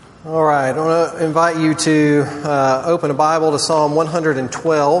All right, I want to invite you to open a Bible to Psalm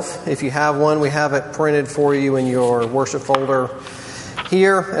 112. If you have one, we have it printed for you in your worship folder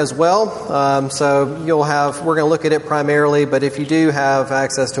here as well. So we're going to look at it primarily, but if you do have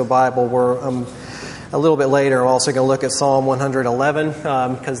access to a Bible, a little bit later, we're also going to look at Psalm 111,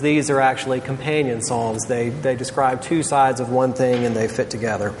 because these are actually companion psalms. They describe two sides of one thing and they fit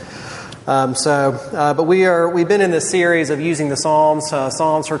together. But we've been in this series of using the Psalms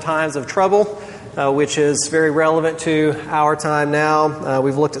for times of trouble, which is very relevant to our time now.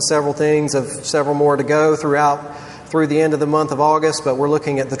 We've looked at several things, of several more to go through the end of the month of August, but we're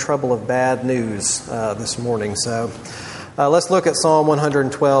looking at the trouble of bad news this morning. So let's look at Psalm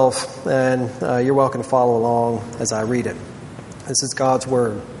 112, and you're welcome to follow along as I read it. This is God's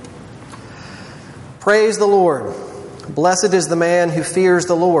Word. Praise the Lord. Blessed is the man who fears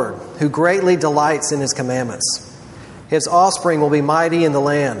the Lord, who greatly delights in His commandments. His offspring will be mighty in the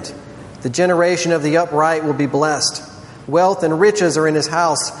land. The generation of the upright will be blessed. Wealth and riches are in his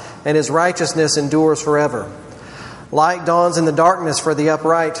house, and his righteousness endures forever. Light dawns in the darkness for the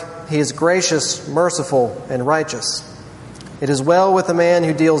upright. He is gracious, merciful, and righteous. It is well with the man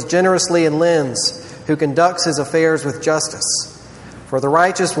who deals generously and lends, who conducts his affairs with justice. For the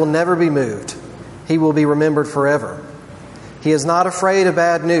righteous will never be moved. He will be remembered forever. He is not afraid of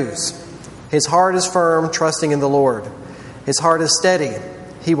bad news. His heart is firm, trusting in the Lord. His heart is steady.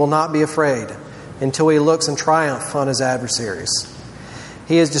 He will not be afraid until he looks in triumph on his adversaries.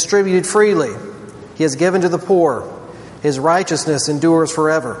 He has distributed freely. He has given to the poor. His righteousness endures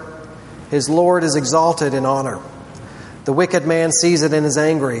forever. His Lord is exalted in honor. The wicked man sees it and is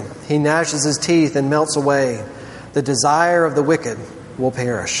angry. He gnashes his teeth and melts away. The desire of the wicked will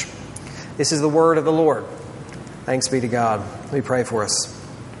perish. This is the word of the Lord. Thanks be to God. Let me pray for us.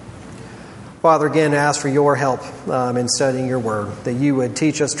 Father, again, ask for your help in studying your word, that you would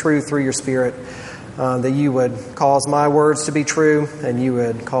teach us truth through your Spirit, that you would cause my words to be true, and you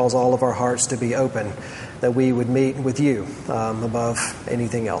would cause all of our hearts to be open, that we would meet with you above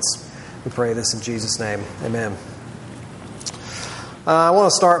anything else. We pray this in Jesus' name. Amen. I want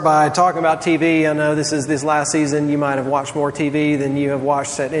to start by talking about TV. I know this last season you might have watched more TV than you have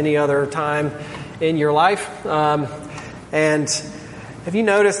watched at any other time in your life. And have you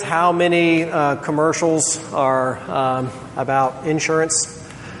noticed how many commercials are about insurance?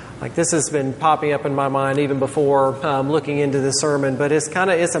 Like, this has been popping up in my mind even before looking into this sermon, but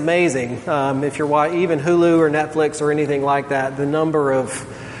it's amazing. If you're even Hulu or Netflix or anything like that, the number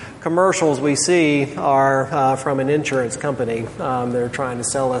of commercials we see are from an insurance company. They're trying to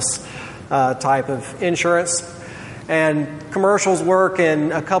sell us type of insurance. And commercials work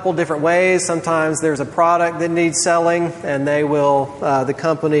in a couple different ways. Sometimes there's a product that needs selling, and the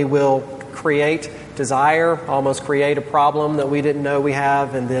company will create desire, almost create a problem that we didn't know we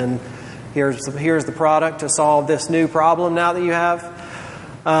have, and then here's the product to solve this new problem now that you have.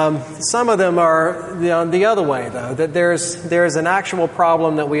 Some of them are the other way, though, that there's an actual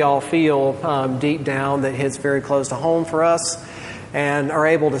problem that we all feel deep down that hits very close to home for us, and are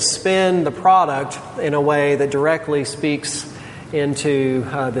able to spin the product in a way that directly speaks into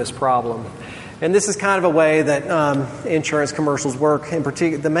this problem. And this is kind of a way that insurance commercials work. In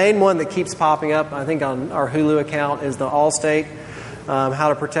particular, the main one that keeps popping up, I think, on our Hulu account is the Allstate How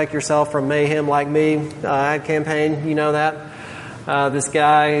to Protect Yourself from Mayhem Like Me ad campaign. You know that? This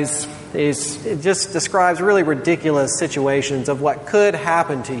guy it just describes really ridiculous situations of what could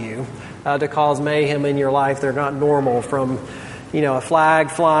happen to you to cause mayhem in your life. They're not normal, from a flag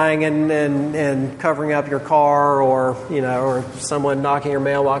flying and covering up your car, or someone knocking your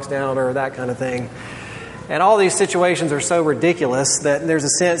mailbox down, or that kind of thing. And all these situations are so ridiculous that there's a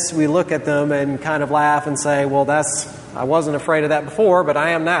sense we look at them and kind of laugh and say, well, I wasn't afraid of that before, but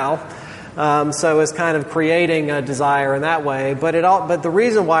I am now. So it's kind of creating a desire in that way. But the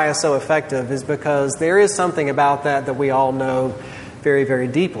reason why it's so effective is because there is something about that we all know very, very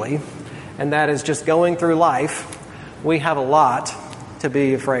deeply, and that is just going through life. We have a lot to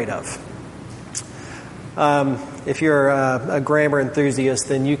be afraid of. If you're a grammar enthusiast,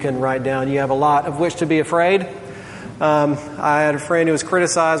 then you can write down, you have a lot of which to be afraid. I had a friend who was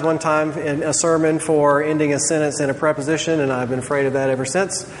criticized one time in a sermon for ending a sentence in a preposition, and I've been afraid of that ever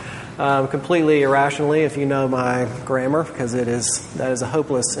since. Completely irrationally, if you know my grammar, because that is a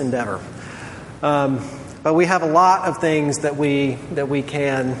hopeless endeavor. But we have a lot of things that we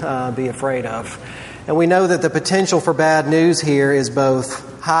can be afraid of. And we know that the potential for bad news here is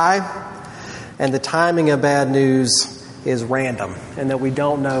both high, and the timing of bad news is random, and that we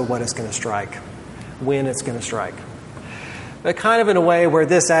don't know what it's going to strike, when it's going to strike. but kind of in a way where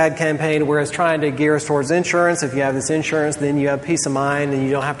this ad campaign, where it's trying to gear us towards insurance. If you have this insurance, then you have peace of mind and you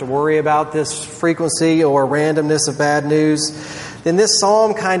don't have to worry about this frequency or randomness of bad news. Then this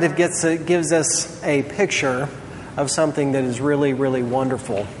psalm kind of gives us a picture of something that is really, really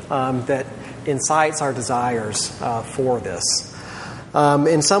wonderful, that incites our desires for this.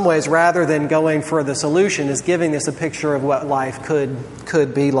 In some ways, rather than going for the solution, is giving us a picture of what life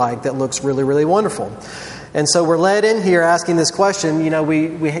could be like that looks really, really wonderful. And so we're led in here asking this question.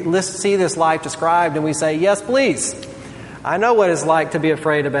 We see this life described and we say, yes, please. I know what it's like to be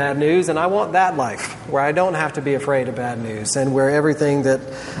afraid of bad news, and I want that life where I don't have to be afraid of bad news and where everything that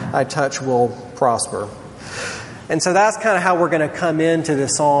I touch will prosper. And so that's kind of how we're going to come into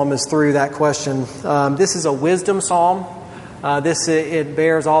this psalm, is through that question. This is a wisdom psalm. It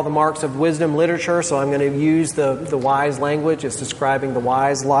bears all the marks of wisdom literature, so I'm going to use the wise language. It's describing the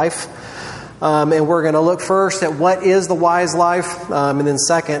wise life. And we're going to look first at what is the wise life, and then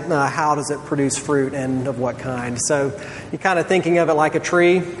second, how does it produce fruit and of what kind. So you're kind of thinking of it like a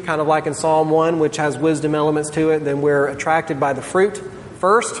tree, kind of like in Psalm 1, which has wisdom elements to it. Then we're attracted by the fruit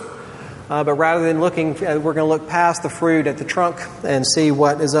first. But rather than looking, we're going to look past the fruit at the trunk and see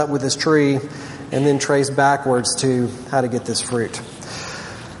what is up with this tree, and then trace backwards to how to get this fruit.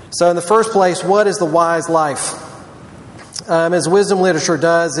 So in the first place, what is the wise life? As wisdom literature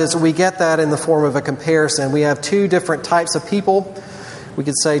does, is we get that in the form of a comparison. We have two different types of people. We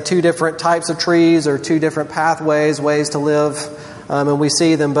could say two different types of trees, or two different pathways, ways to live. And we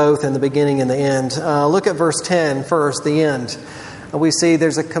see them both in the beginning and the end. Look at verse 10 first, the end. We see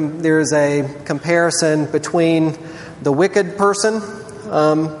there's a comparison between the wicked person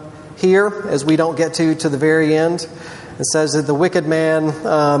here, as we don't get to the very end. It says that the wicked man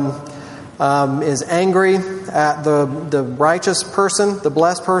is angry at the righteous person. The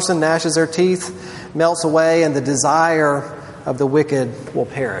blessed person gnashes their teeth, melts away, and the desire of the wicked will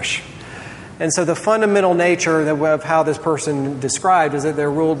perish. And so the fundamental nature of how this person described is that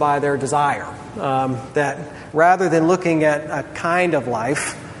they're ruled by their desire. That rather than looking at a kind of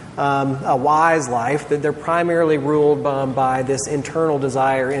life, a wise life, that they're primarily ruled by this internal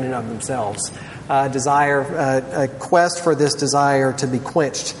desire in and of themselves. A quest for this desire to be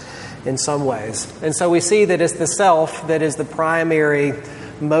quenched in some ways. And so we see that it's the self that is the primary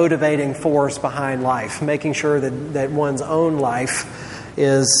motivating force behind life, making sure that one's own life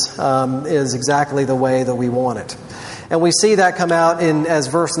is exactly the way that we want it. And we see that come out as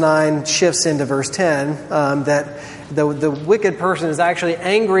verse 9 shifts into verse 10, that the wicked person is actually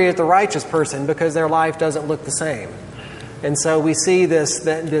angry at the righteous person because their life doesn't look the same. And so we see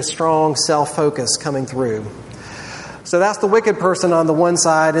this strong self-focus coming through. So that's the wicked person on the one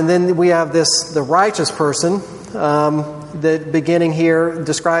side, and then we have the righteous person. The beginning here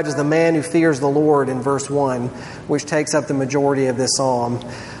described as the man who fears the Lord in verse 1, which takes up the majority of this psalm.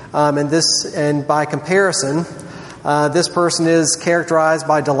 And by comparison, this person is characterized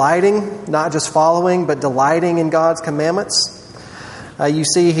by delighting, not just following, but delighting in God's commandments. You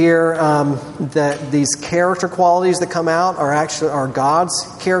see here that these character qualities that come out are God's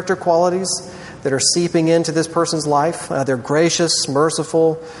character qualities that are seeping into this person's life. They're gracious,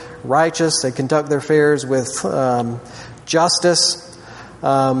 merciful, righteous. They conduct their affairs with justice.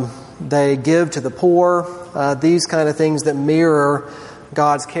 They give to the poor. These kind of things that mirror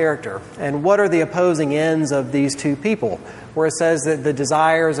God's character. And what are the opposing ends of these two people? Where it says that the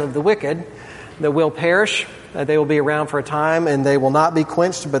desires of the wicked that will perish, they will be around for a time, and they will not be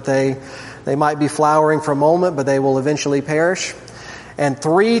quenched, but they might be flowering for a moment, but they will eventually perish. And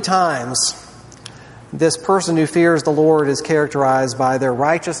 3 times, this person who fears the Lord is characterized by their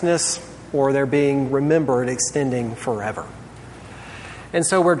righteousness or their being remembered extending forever. And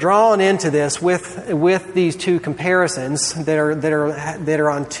so we're drawn into this with these two comparisons that are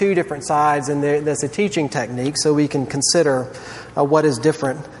on two different sides, and that's a teaching technique, so we can consider what is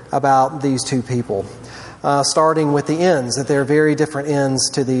different about these two people. Starting with the ends, that there are very different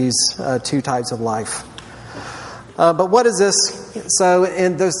ends to these two types of life. But what is this? So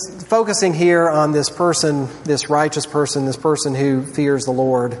focusing here on this person, this righteous person, this person who fears the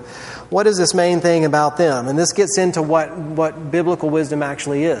Lord, what is this main thing about them? And this gets into what biblical wisdom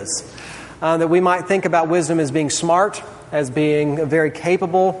actually is. That we might think about wisdom as being smart, as being very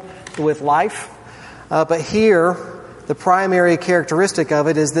capable with life. But here, the primary characteristic of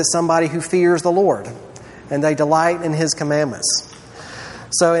it is that somebody who fears the Lord, and they delight in His commandments.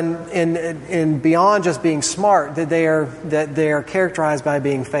 So in beyond just being smart, that they are characterized by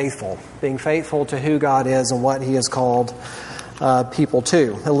being faithful to who God is and what He has called people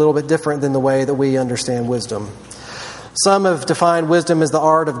to. A little bit different than the way that we understand wisdom. Some have defined wisdom as the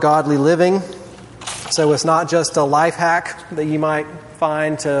art of godly living. So it's not just a life hack that you might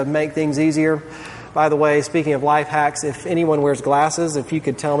find to make things easier. By the way, speaking of life hacks, if anyone wears glasses, if you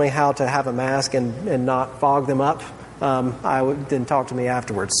could tell me how to have a mask and not fog them up, then talk to me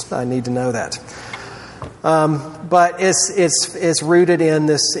afterwards. I need to know that. But it's rooted in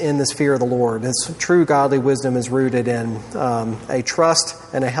this fear of the Lord. It's true godly wisdom is rooted in a trust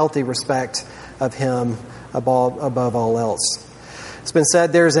and a healthy respect of Him above all else. It's been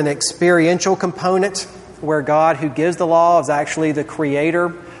said there's an experiential component where God, who gives the law, is actually the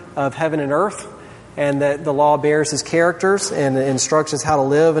creator of heaven and earth, and that the law bears His characters and instructs us how to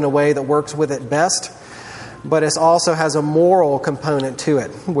live in a way that works with it best. But it also has a moral component to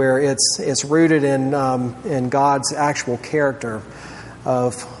it, where it's rooted in God's actual character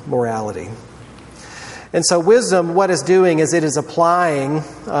of morality. And so wisdom, what it's doing is it is applying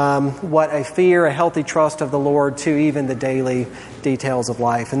what a fear, a healthy trust of the Lord to even the daily details of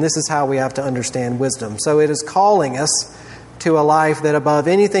life. And this is how we have to understand wisdom. So it is calling us to a life that above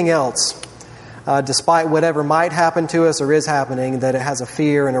anything else, despite whatever might happen to us or is happening, that it has a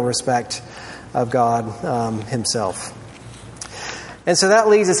fear and a respect of God Himself. And so that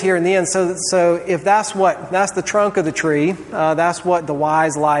leads us here in the end. So if that's the trunk of the tree, that's what the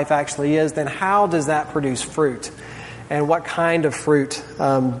wise life actually is, then how does that produce fruit? And what kind of fruit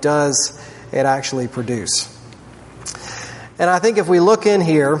does it actually produce? And I think if we look in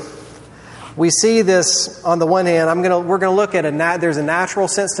here, we see this on the one hand. We're going to look at there's a natural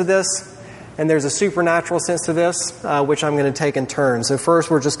sense to this, and there's a supernatural sense to this, which I'm going to take in turn. So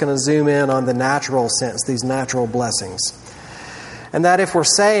first, we're just going to zoom in on the natural sense, these natural blessings. And that if we're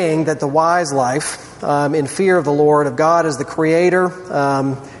saying that the wise life, in fear of the Lord, of God as the Creator,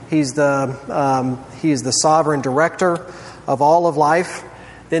 He's the sovereign director of all of life,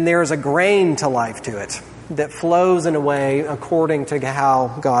 then there is a grain to life to it that flows in a way according to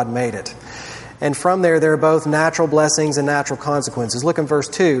how God made it. And from there are both natural blessings and natural consequences. Look in verse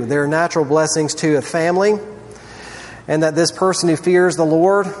 2. There are natural blessings to a family, and that this person who fears the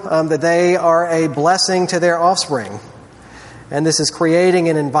Lord, that they are a blessing to their offspring. And this is creating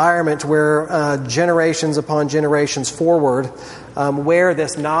an environment where generations upon generations forward, where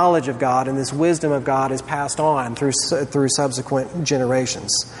this knowledge of God and this wisdom of God is passed on through subsequent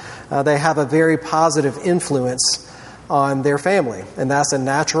generations. They have a very positive influence on their family, and that's a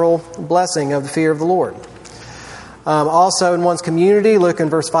natural blessing of the fear of the Lord. Also in one's community, look in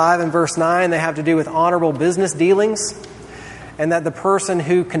verse 5 and verse 9, they have to do with honorable business dealings, and that the person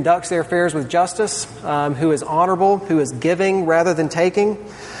who conducts their affairs with justice, who is honorable, who is giving rather than taking,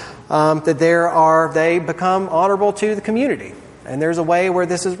 that they become honorable to the community. And there's a way where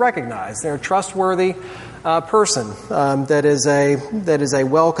this is recognized. They're a trustworthy person that is a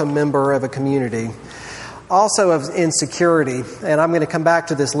welcome member of a community. Also of insecurity, and I'm going to come back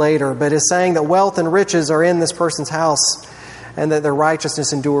to this later, but it's saying that wealth and riches are in this person's house and that their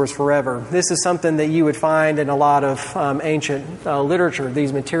righteousness endures forever. This is something that you would find in a lot of ancient literature,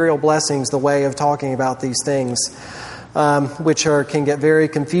 these material blessings, the way of talking about these things, which can get very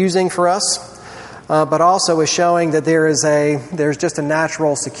confusing for us, but also is showing that there's just a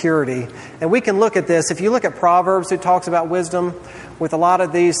natural security. And we can look at this. If you look at Proverbs, it talks about wisdom. With a lot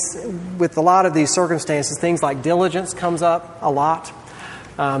of these circumstances, things like diligence comes up a lot.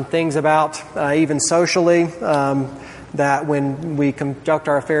 Things about even socially, that when we conduct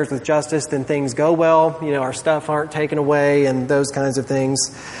our affairs with justice, then things go well. Our stuff aren't taken away, and those kinds of things.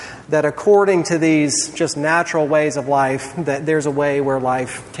 That according to these just natural ways of life, that there's a way where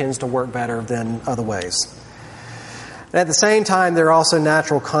life tends to work better than other ways. And at the same time, there are also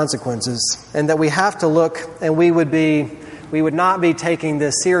natural consequences, and that we have to look, and we would not be taking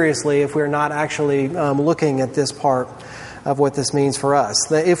this seriously if we're not actually looking at this part of what this means for us.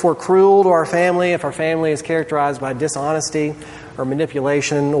 That if we're cruel to our family, if our family is characterized by dishonesty or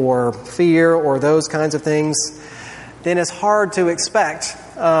manipulation or fear or those kinds of things, then it's hard to expect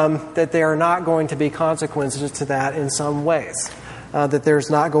that there are not going to be consequences to that in some ways. That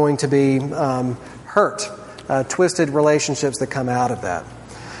there's not going to be hurt, twisted relationships that come out of that.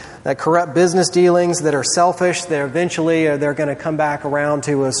 That corrupt business dealings that are selfish, they're going to come back around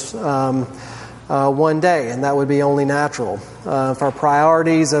to us one day, and that would be only natural. If our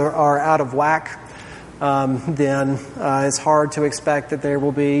priorities are out of whack, then it's hard to expect that there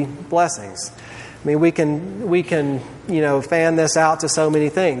will be blessings. I mean, we can fan this out to so many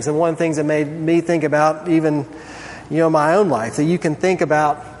things. And one of the things that made me think about even my own life, that you can think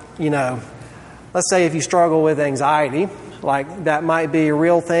about, let's say if you struggle with anxiety, like that might be a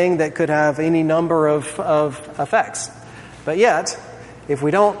real thing that could have any number of effects. But yet, if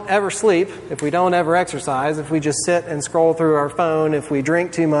we don't ever sleep, if we don't ever exercise, if we just sit and scroll through our phone, if we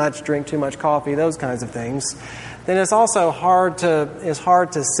drink too much coffee, those kinds of things, then it's also hard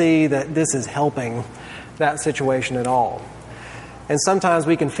to see that this is helping that situation at all. And sometimes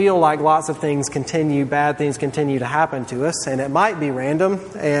we can feel like lots of bad things continue to happen to us, and it might be random,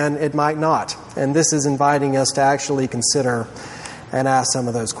 and it might not. And this is inviting us to actually consider and ask some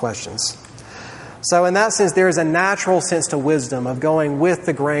of those questions. So in that sense, there is a natural sense to wisdom of going with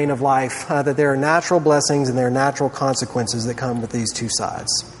the grain of life, that there are natural blessings and there are natural consequences that come with these two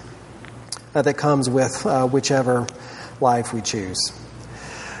sides, that comes with whichever life we choose.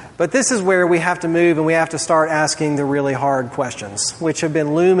 But this is where we have to move and we have to start asking the really hard questions, which have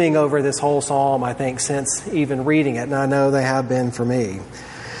been looming over this whole psalm, I think, since even reading it, and I know they have been for me.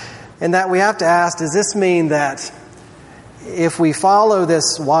 And that we have to ask, does this mean that if we follow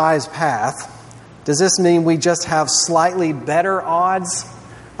this wise path, does this mean we just have slightly better odds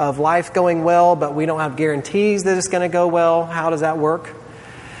of life going well, but we don't have guarantees that it's going to go well? How does that work?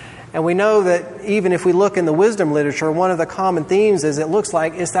 And we know that even if we look in the wisdom literature, one of the common themes is it looks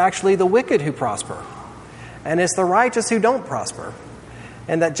like it's actually the wicked who prosper. And it's the righteous who don't prosper.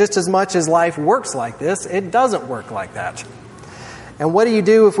 And that just as much as life works like this, it doesn't work like that. And what do you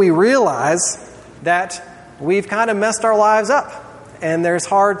do if we realize that we've kind of messed our lives up? And it's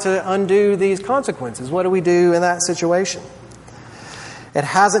hard to undo these consequences. What do we do in that situation? It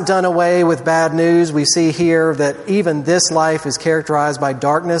hasn't done away with bad news. We see here that even this life is characterized by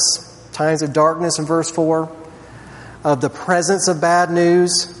darkness, times of darkness in verse 4, of the presence of bad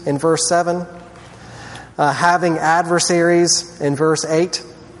news in verse 7, having adversaries in verse 8,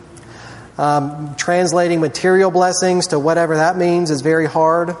 translating material blessings to whatever that means is very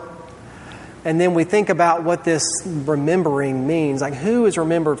hard. And then we think about what this remembering means. Like, who is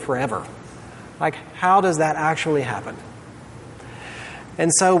remembered forever? Like, how does that actually happen?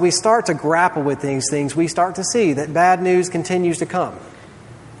 And so we start to grapple with these things. We start to see that bad news continues to come,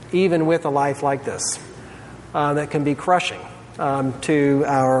 even with a life like this, that can be crushing to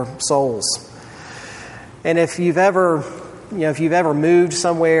our souls. And if you've ever moved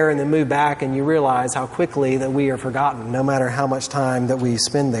somewhere and then moved back and you realize how quickly that we are forgotten, no matter how much time that we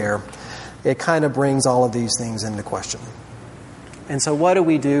spend there, it kind of brings all of these things into question. And so what do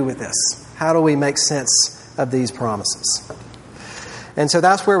we do with this? How do we make sense of these promises? And so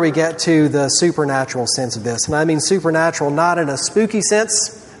that's where we get to the supernatural sense of this. And I mean supernatural not in a spooky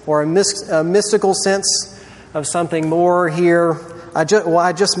sense or a mystical sense of something more here. I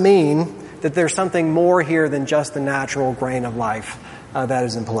just mean that there's something more here than just the natural grain of life that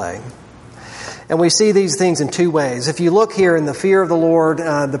is in play. And we see these things in two ways. If you look here in the fear of the Lord,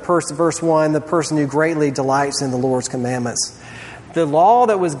 verse 1, the person who greatly delights in the Lord's commandments. The law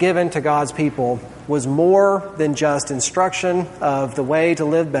that was given to God's people was more than just instruction of the way to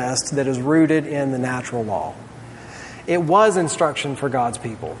live best that is rooted in the natural law. It was instruction for God's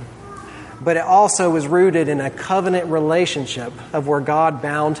people, but it also was rooted in a covenant relationship of where God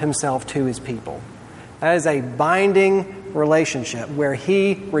bound himself to his people. That is a binding relationship where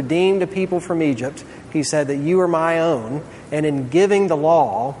he redeemed a people from Egypt. He said that you are my own, and in giving the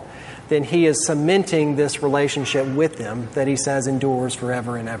law, then he is cementing this relationship with them that he says endures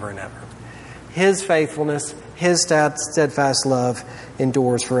forever and ever and ever. His faithfulness, his steadfast love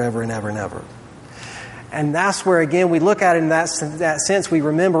endures forever and ever and ever. And that's where, again, we look at it in that sense. We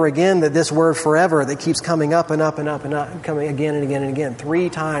remember again that this word forever that keeps coming up and up and up and up, coming again and again and again, 3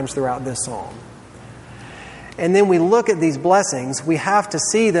 times throughout this psalm. And then we look at these blessings, we have to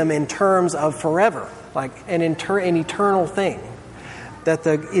see them in terms of forever, like an eternal thing. That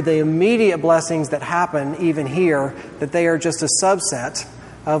the immediate blessings that happen even here, that they are just a subset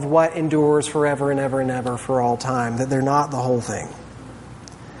of what endures forever and ever and ever for all time, that they're not the whole thing.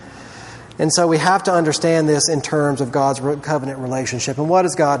 And so we have to understand this in terms of God's covenant relationship. And what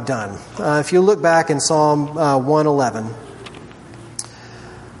has God done? If you look back in Psalm 111,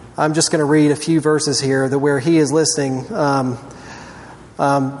 I'm just going to read a few verses here where he is listing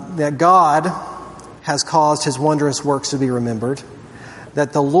that God has caused his wondrous works to be remembered,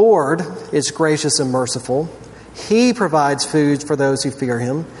 that the Lord is gracious and merciful. He provides food for those who fear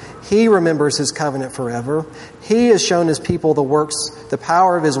him. He remembers his covenant forever. He has shown his people the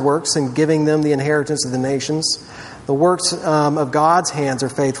power of his works in giving them the inheritance of the nations. The works of God's hands are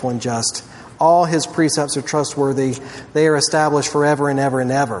faithful and just. All his precepts are trustworthy. They are established forever and ever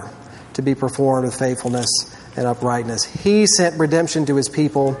and ever to be performed with faithfulness and uprightness. He sent redemption to his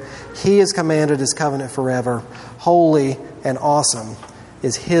people. He has commanded his covenant forever. Holy and awesome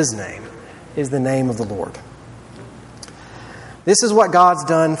is his name, is the name of the Lord. This is what God's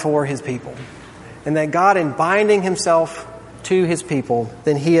done for his people. And that God, in binding himself to his people,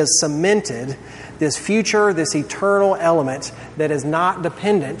 then he has cemented this future, this eternal element that is not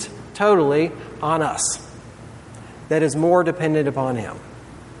dependent totally on us, that is more dependent upon him.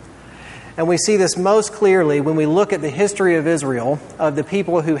 And we see this most clearly when we look at the history of Israel, of the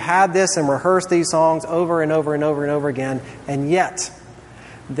people who had this and rehearsed these songs over and over and over and over again, and yet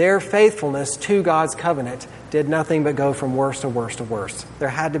their faithfulness to God's covenant did nothing but go from worse to worse to worse. There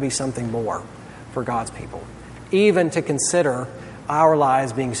had to be something more for God's people, even to consider our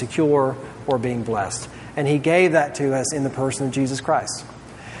lives being secure or being blessed. And he gave that to us in the person of Jesus Christ.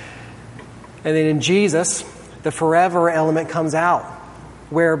 And then in Jesus, the forever element comes out,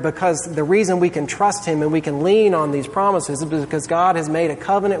 where because the reason we can trust him and we can lean on these promises is because God has made a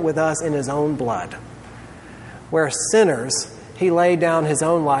covenant with us in his own blood. Where sinners, he laid down his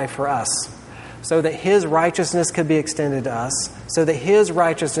own life for us so that his righteousness could be extended to us, so that his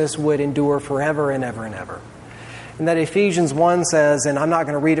righteousness would endure forever and ever and ever. And that Ephesians 1 says, and I'm not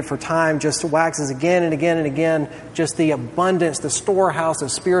going to read it for time, just waxes again and again and again, just the abundance, the storehouse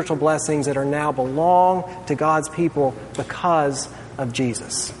of spiritual blessings that are now belong to God's people because of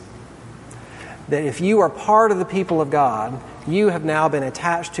Jesus. That if you are part of the people of God, you have now been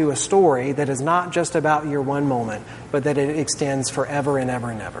attached to a story that is not just about your one moment, but that it extends forever and ever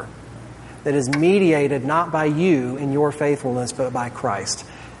and ever. That is mediated not by you in your faithfulness, but by Christ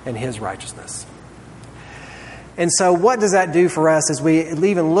and his righteousness. And so what does that do for us as we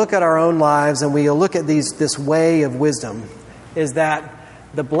even look at our own lives and we look at this way of wisdom, is that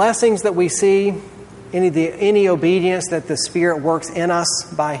the blessings that we see, any obedience that the Spirit works in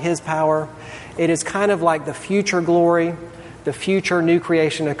us by his power, it is kind of like the future glory, the future new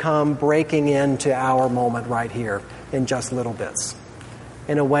creation to come breaking into our moment right here in just little bits,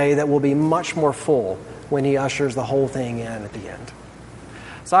 in a way that will be much more full when he ushers the whole thing in at the end.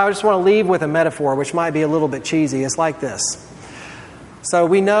 So I just want to leave with a metaphor which might be a little bit cheesy. It's like this. So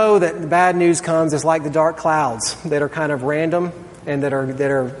we know that the bad news comes, it's like the dark clouds that are kind of random and that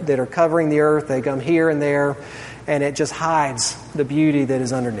are covering the earth. They come here and there, and it just hides the beauty that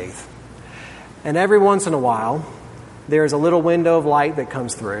is underneath. And every once in a while, there's a little window of light that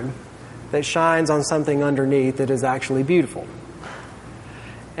comes through that shines on something underneath that is actually beautiful.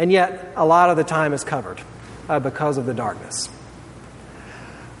 And yet, a lot of the time it's covered because of the darkness.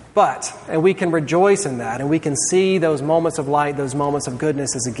 But, and we can rejoice in that, and we can see those moments of light, those moments of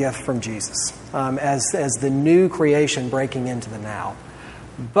goodness as a gift from Jesus, as the new creation breaking into the now.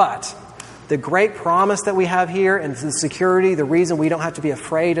 But the great promise that we have here and the security, the reason we don't have to be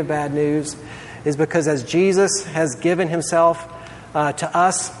afraid of bad news, is because as Jesus has given himself to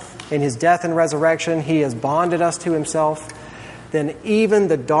us in his death and resurrection, he has bonded us to himself, then even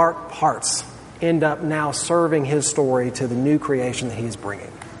the dark parts end up now serving his story to the new creation that he is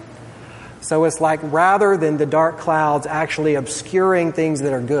bringing. So it's like rather than the dark clouds actually obscuring things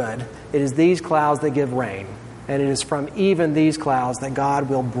that are good, it is these clouds that give rain. And it is from even these clouds that God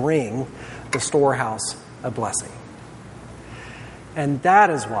will bring the storehouse of blessing. And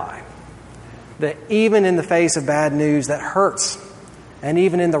that is why that even in the face of bad news that hurts, and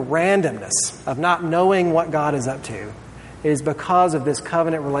even in the randomness of not knowing what God is up to, it is because of this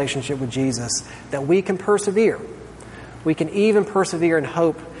covenant relationship with Jesus that we can persevere. We can even persevere in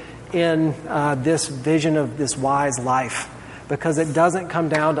hope in this vision of this wise life, because it doesn't come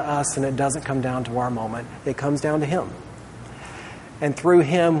down to us and it doesn't come down to our moment. It comes down to him. And through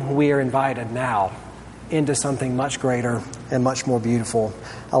him, we are invited now into something much greater and much more beautiful,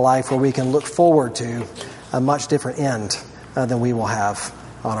 a life where we can look forward to a much different end than we will have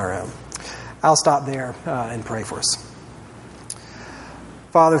on our own. I'll stop there and pray for us.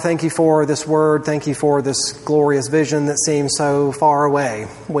 Father, thank you for this word. Thank you for this glorious vision that seems so far away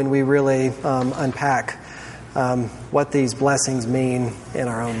when we really unpack what these blessings mean in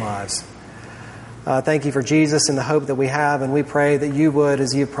our own lives. Thank you for Jesus and the hope that we have, and we pray that you would,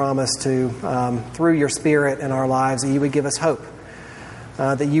 as you've promised to, through your Spirit in our lives, that you would give us hope,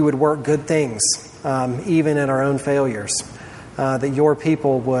 that you would work good things, even in our own failures, that your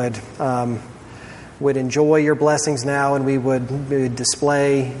people would enjoy your blessings now, and we would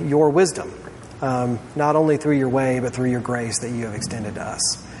display your wisdom, not only through your way, but through your grace that you have extended to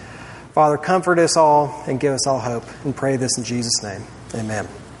us. Father, comfort us all and give us all hope, and pray this in Jesus' name. Amen.